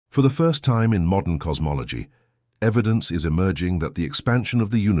For the first time in modern cosmology, evidence is emerging that the expansion of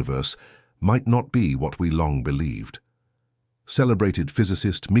the universe might not be what we long believed. Celebrated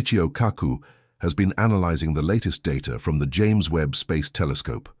physicist Michio Kaku has been analyzing the latest data from the James Webb Space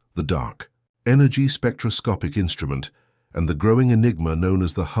Telescope, the Dark Energy Spectroscopic Instrument, and the growing enigma known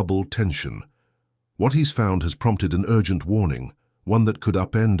as the Hubble tension. What he's found has prompted an urgent warning, one that could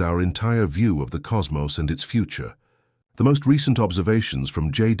upend our entire view of the cosmos and its future. The most recent observations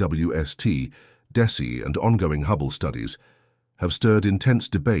from JWST, DESI, and ongoing Hubble studies have stirred intense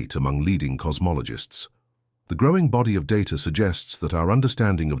debate among leading cosmologists. The growing body of data suggests that our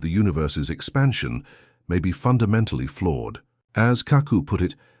understanding of the universe's expansion may be fundamentally flawed. As Kaku put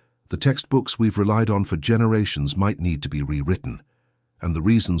it, the textbooks we've relied on for generations might need to be rewritten, and the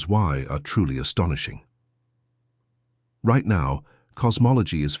reasons why are truly astonishing. Right now,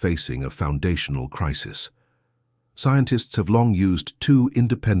 cosmology is facing a foundational crisis. Scientists have long used two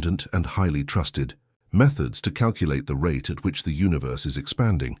independent and highly trusted methods to calculate the rate at which the universe is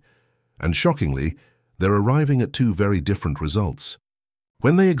expanding, and shockingly, they're arriving at two very different results.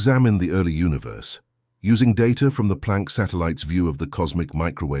 When they examine the early universe, using data from the Planck satellite's view of the cosmic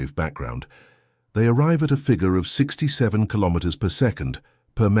microwave background, they arrive at a figure of 67 kilometers per second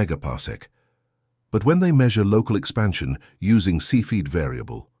per megaparsec. But when they measure local expansion using Cepheid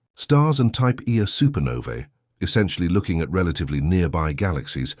variable, stars and type Ia supernovae, essentially looking at relatively nearby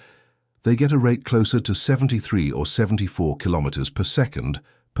galaxies, they get a rate closer to 73 or 74 kilometers per second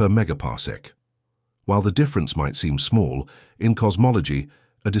per megaparsec. While the difference might seem small, in cosmology,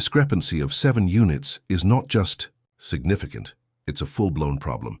 a discrepancy of 7 units is not just significant, it's a full-blown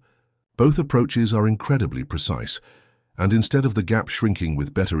problem. Both approaches are incredibly precise, and instead of the gap shrinking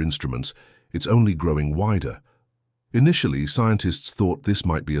with better instruments, it's only growing wider. Initially, scientists thought this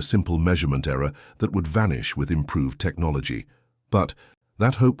might be a simple measurement error that would vanish with improved technology, but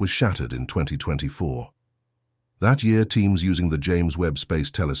that hope was shattered in 2024. That year, teams using the James Webb Space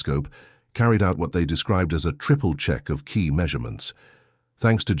Telescope carried out what they described as a triple check of key measurements.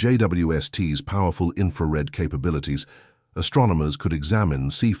 Thanks to JWST's powerful infrared capabilities, astronomers could examine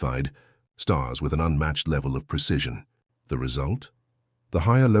Cepheid stars with an unmatched level of precision. The result? The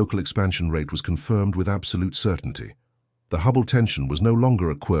higher local expansion rate was confirmed with absolute certainty. The Hubble tension was no longer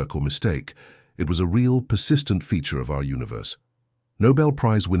a quirk or mistake. It was a real, persistent feature of our universe. Nobel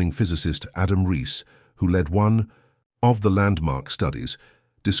Prize-winning physicist Adam Rees, who led one of the landmark studies,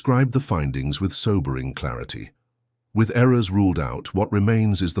 described the findings with sobering clarity. With errors ruled out, what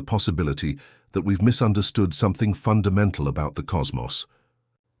remains is the possibility that we've misunderstood something fundamental about the cosmos.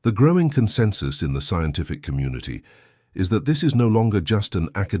 The growing consensus in the scientific community is that this is no longer just an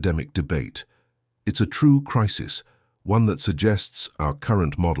academic debate. It's a true crisis, one that suggests our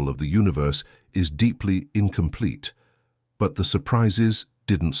current model of the universe is deeply incomplete. But the surprises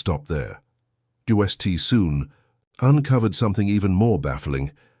didn't stop there. JWST soon uncovered something even more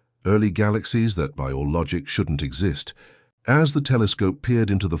baffling: early galaxies that, by all logic, shouldn't exist. As the telescope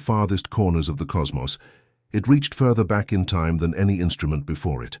peered into the farthest corners of the cosmos, it reached further back in time than any instrument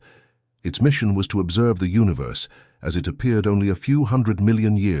before it. Its mission was to observe the universe as it appeared only a few 100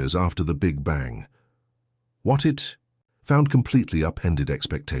 million years after the Big Bang. What it found completely upended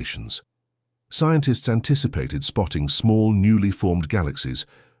expectations. Scientists anticipated spotting small, newly formed galaxies,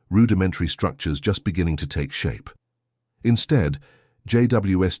 rudimentary structures just beginning to take shape. Instead,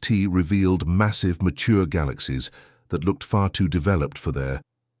 JWST revealed massive, mature galaxies that looked far too developed for their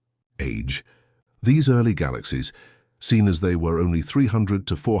age. These early galaxies, seen as they were only 300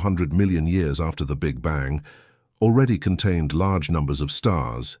 to 400 million years after the Big Bang, already contained large numbers of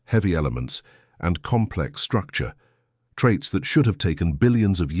stars, heavy elements, and complex structure, traits that should have taken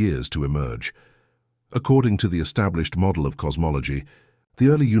billions of years to emerge. According to the established model of cosmology, the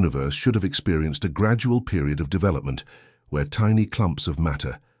early universe should have experienced a gradual period of development where tiny clumps of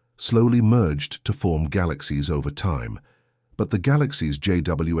matter slowly merged to form galaxies over time. But the galaxies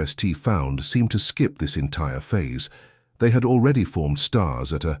JWST found seemed to skip this entire phase. They had already formed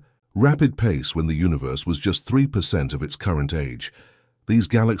stars at a rapid pace when the universe was just 3% of its current age. These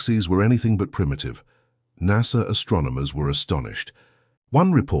galaxies were anything but primitive. NASA astronomers were astonished.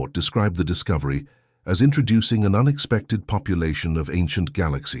 One report described the discovery as introducing an unexpected population of ancient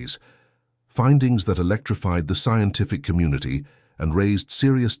galaxies, findings that electrified the scientific community and raised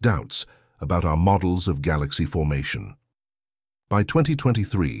serious doubts about our models of galaxy formation. By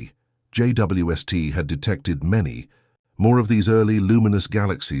 2023, JWST had detected many more of these early luminous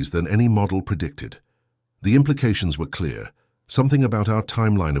galaxies than any model predicted. The implications were clear. Something about our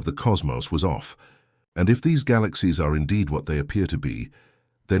timeline of the cosmos was off, and if these galaxies are indeed what they appear to be,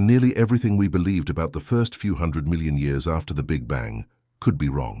 then nearly everything we believed about the first few 100 million years after the Big Bang could be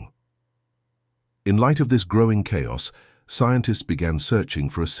wrong. In light of this growing chaos, scientists began searching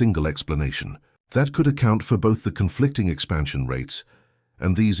for a single explanation that could account for both the conflicting expansion rates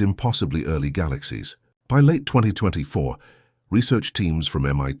and these impossibly early galaxies. By late 2024, research teams from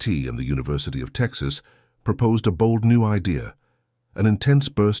MIT and the University of Texas proposed a bold new idea. An intense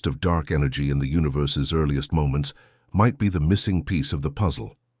burst of dark energy in the universe's earliest moments might be the missing piece of the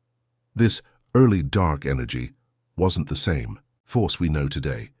puzzle. This early dark energy wasn't the same force we know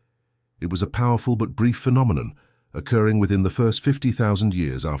today. It was a powerful but brief phenomenon occurring within the first 50,000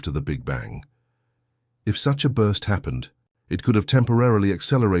 years after the Big Bang. If such a burst happened, it could have temporarily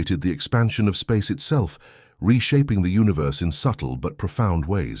accelerated the expansion of space itself, reshaping the universe in subtle but profound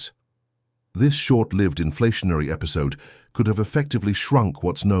ways. This short-lived inflationary episode could have effectively shrunk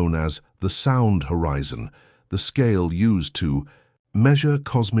what's known as the sound horizon, the scale used to measure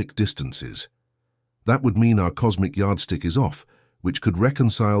cosmic distances. That would mean our cosmic yardstick is off, which could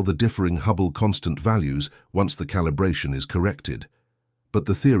reconcile the differing Hubble constant values once the calibration is corrected. But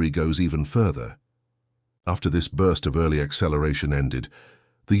the theory goes even further. After this burst of early acceleration ended,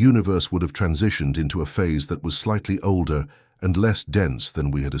 the universe would have transitioned into a phase that was slightly older and less dense than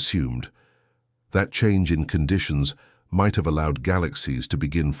we had assumed. That change in conditions might have allowed galaxies to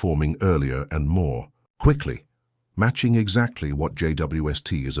begin forming earlier and more quickly, matching exactly what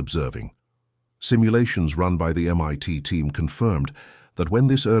JWST is observing. Simulations run by the MIT team confirmed that when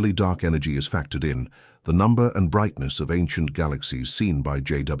this early dark energy is factored in, the number and brightness of ancient galaxies seen by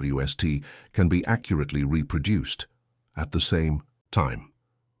JWST can be accurately reproduced. At the same time,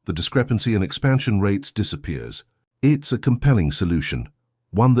 the discrepancy in expansion rates disappears. It's a compelling solution,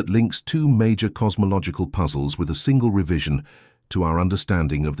 one that links two major cosmological puzzles with a single revision to our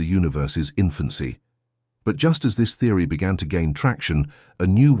understanding of the universe's infancy. But just as this theory began to gain traction, a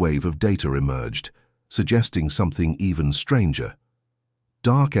new wave of data emerged, suggesting something even stranger.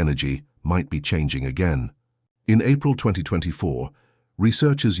 Dark energy might be changing again. In April 2024,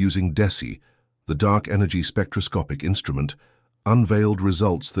 researchers using DESI, the Dark Energy Spectroscopic Instrument, unveiled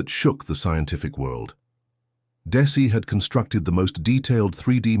results that shook the scientific world. DESI had constructed the most detailed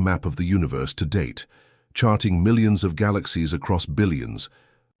 3D map of the universe to date, charting millions of galaxies across billions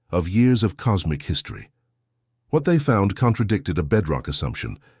of years of cosmic history. What they found contradicted a bedrock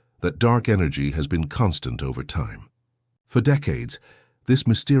assumption that dark energy has been constant over time. For decades, this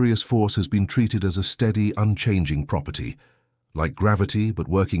mysterious force has been treated as a steady, unchanging property, like gravity but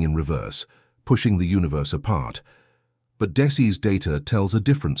working in reverse, pushing the universe apart. But DESI's data tells a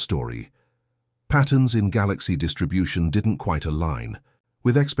different story. Patterns in galaxy distribution didn't quite align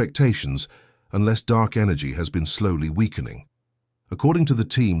with expectations unless dark energy has been slowly weakening. According to the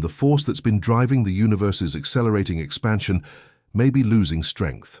team, the force that's been driving the universe's accelerating expansion may be losing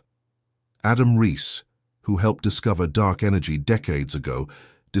strength. Adam Rees, who helped discover dark energy decades ago,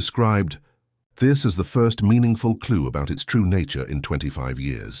 described this as the first meaningful clue about its true nature in 25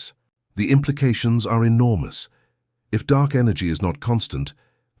 years. The implications are enormous. If dark energy is not constant,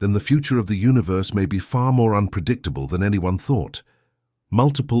 then the future of the universe may be far more unpredictable than anyone thought.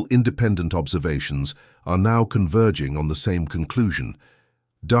 Multiple independent observations are now converging on the same conclusion.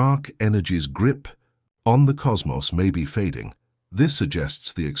 Dark energy's grip on the cosmos may be fading. This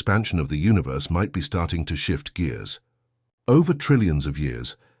suggests the expansion of the universe might be starting to shift gears. Over trillions of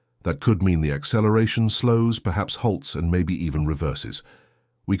years, that could mean the acceleration slows, perhaps halts, and maybe even reverses.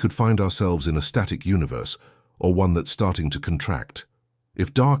 We could find ourselves in a static universe, or one that's starting to contract.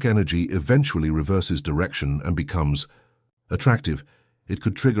 If dark energy eventually reverses direction and becomes attractive, it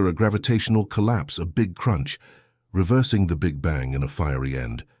could trigger a gravitational collapse, a big crunch, reversing the Big Bang in a fiery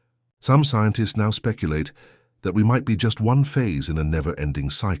end. Some scientists now speculate that we might be just one phase in a never-ending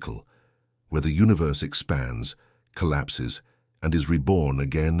cycle, where the universe expands, collapses, and is reborn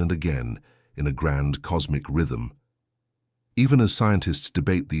again and again in a grand cosmic rhythm. Even as scientists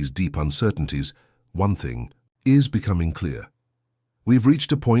debate these deep uncertainties, one thing is becoming clear. We've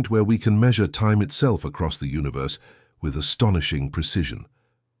reached a point where we can measure time itself across the universe with astonishing precision.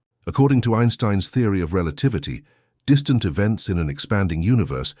 According to Einstein's theory of relativity, distant events in an expanding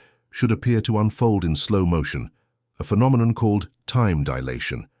universe should appear to unfold in slow motion, a phenomenon called time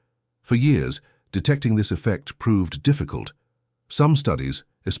dilation. For years, detecting this effect proved difficult. Some studies,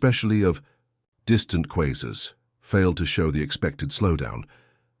 especially of distant quasars, failed to show the expected slowdown,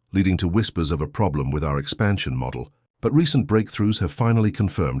 leading to whispers of a problem with our expansion model. But recent breakthroughs have finally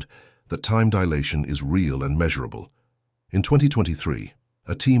confirmed that time dilation is real and measurable. In 2023,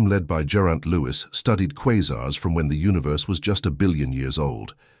 a team led by Geraint Lewis studied quasars from when the universe was just 1 billion years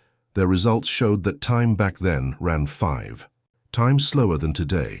old. Their results showed that time back then ran 5 times slower than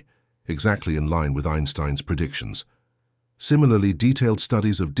today, exactly in line with Einstein's predictions. Similarly, detailed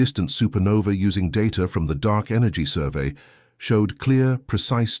studies of distant supernovae using data from the Dark Energy Survey showed clear,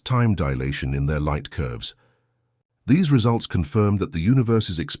 precise time dilation in their light curves. These results confirm that the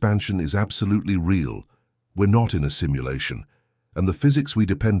universe's expansion is absolutely real. We're not in a simulation, and the physics we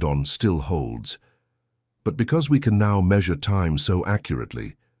depend on still holds. But because we can now measure time so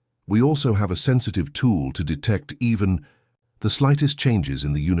accurately, we also have a sensitive tool to detect even the slightest changes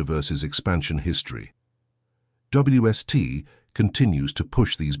in the universe's expansion history. WST continues to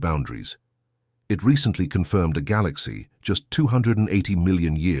push these boundaries. It recently confirmed a galaxy just 280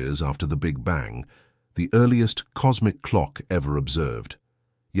 million years after the Big Bang, the earliest cosmic clock ever observed.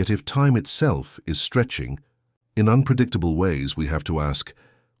 Yet if time itself is stretching in unpredictable ways, we have to ask,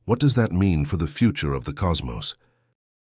 what does that mean for the future of the cosmos?